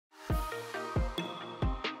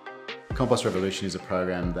Compost Revolution is a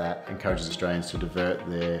program that encourages Australians to divert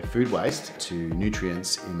their food waste to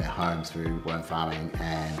nutrients in their homes through worm farming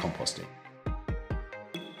and composting.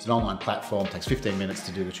 It's an online platform, it takes 15 minutes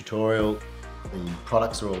to do the tutorial. The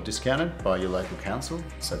products are all discounted by your local council,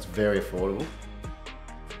 so it's very affordable.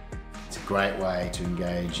 It's a great way to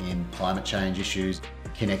engage in climate change issues,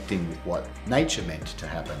 connecting with what nature meant to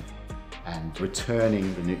happen and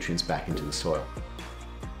returning the nutrients back into the soil.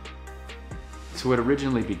 So it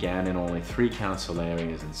originally began in only 3 council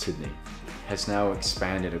areas in Sydney, has now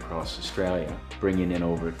expanded across Australia, bringing in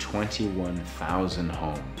over 21,000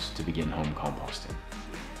 homes to begin home composting.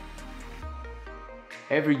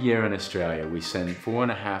 Every year in Australia, we send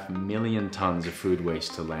 4.5 million tonnes of food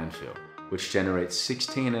waste to landfill, which generates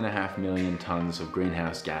 16.5 million tonnes of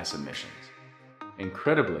greenhouse gas emissions.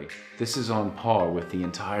 Incredibly, this is on par with the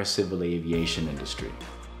entire civil aviation industry.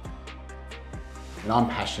 And I'm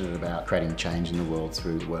passionate about creating change in the world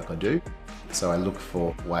through the work I do. So I look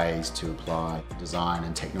for ways to apply design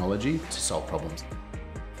and technology to solve problems.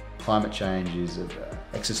 Climate change is an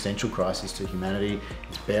existential crisis to humanity.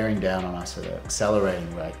 It's bearing down on us at an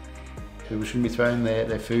accelerating rate. People shouldn't be throwing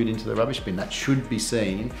their food into the rubbish bin. That should be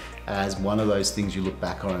seen as one of those things you look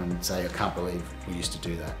back on and say, I can't believe we used to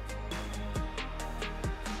do that.